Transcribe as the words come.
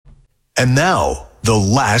And now, the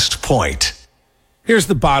last point. Here's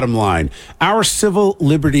the bottom line. Our civil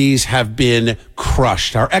liberties have been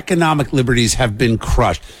crushed. Our economic liberties have been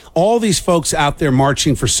crushed. All these folks out there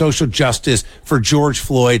marching for social justice for George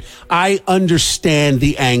Floyd, I understand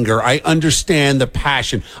the anger. I understand the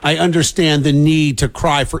passion. I understand the need to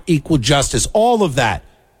cry for equal justice, all of that.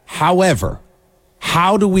 However,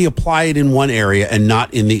 how do we apply it in one area and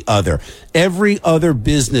not in the other? Every other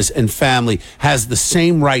business and family has the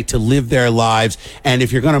same right to live their lives. And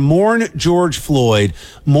if you're going to mourn George Floyd,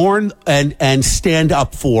 mourn and stand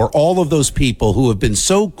up for all of those people who have been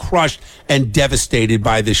so crushed and devastated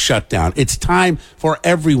by this shutdown. It's time for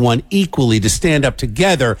everyone equally to stand up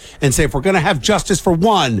together and say, if we're going to have justice for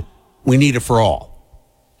one, we need it for all.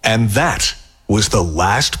 And that was the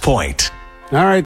last point. All right.